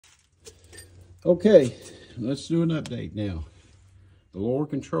Okay, let's do an update now. The lower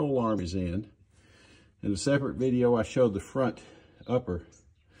control arm is in. In a separate video, I showed the front upper.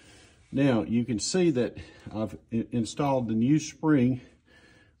 Now, you can see that I've installed the new spring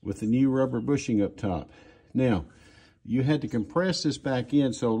with the new rubber bushing up top. Now, you had to compress this back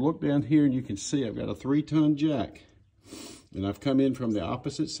in, so look down here and you can see I've got a 3-ton jack. And I've come in from the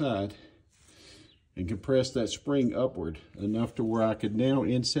opposite side and compressed that spring upward enough to where I could now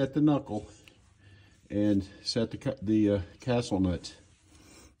inset the knuckle and set the castle nuts.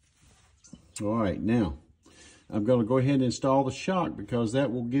 All right, now I'm going to go ahead and install the shock because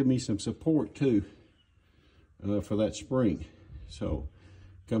that will give me some support too for that spring. So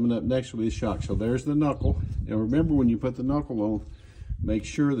coming up next will be the shock. So there's the knuckle. Now remember, when you put the knuckle on, make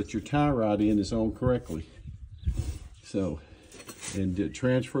sure that your tie rod end is on correctly. So, and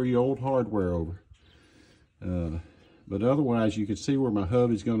transfer your old hardware over. But otherwise, you can see where my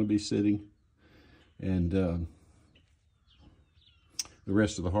hub is going to be sitting and the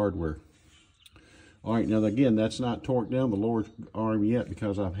rest of the hardware. All right, now again, that's not torqued down the lower arm yet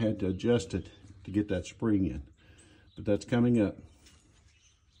because I've had to adjust it to get that spring in. But that's coming up.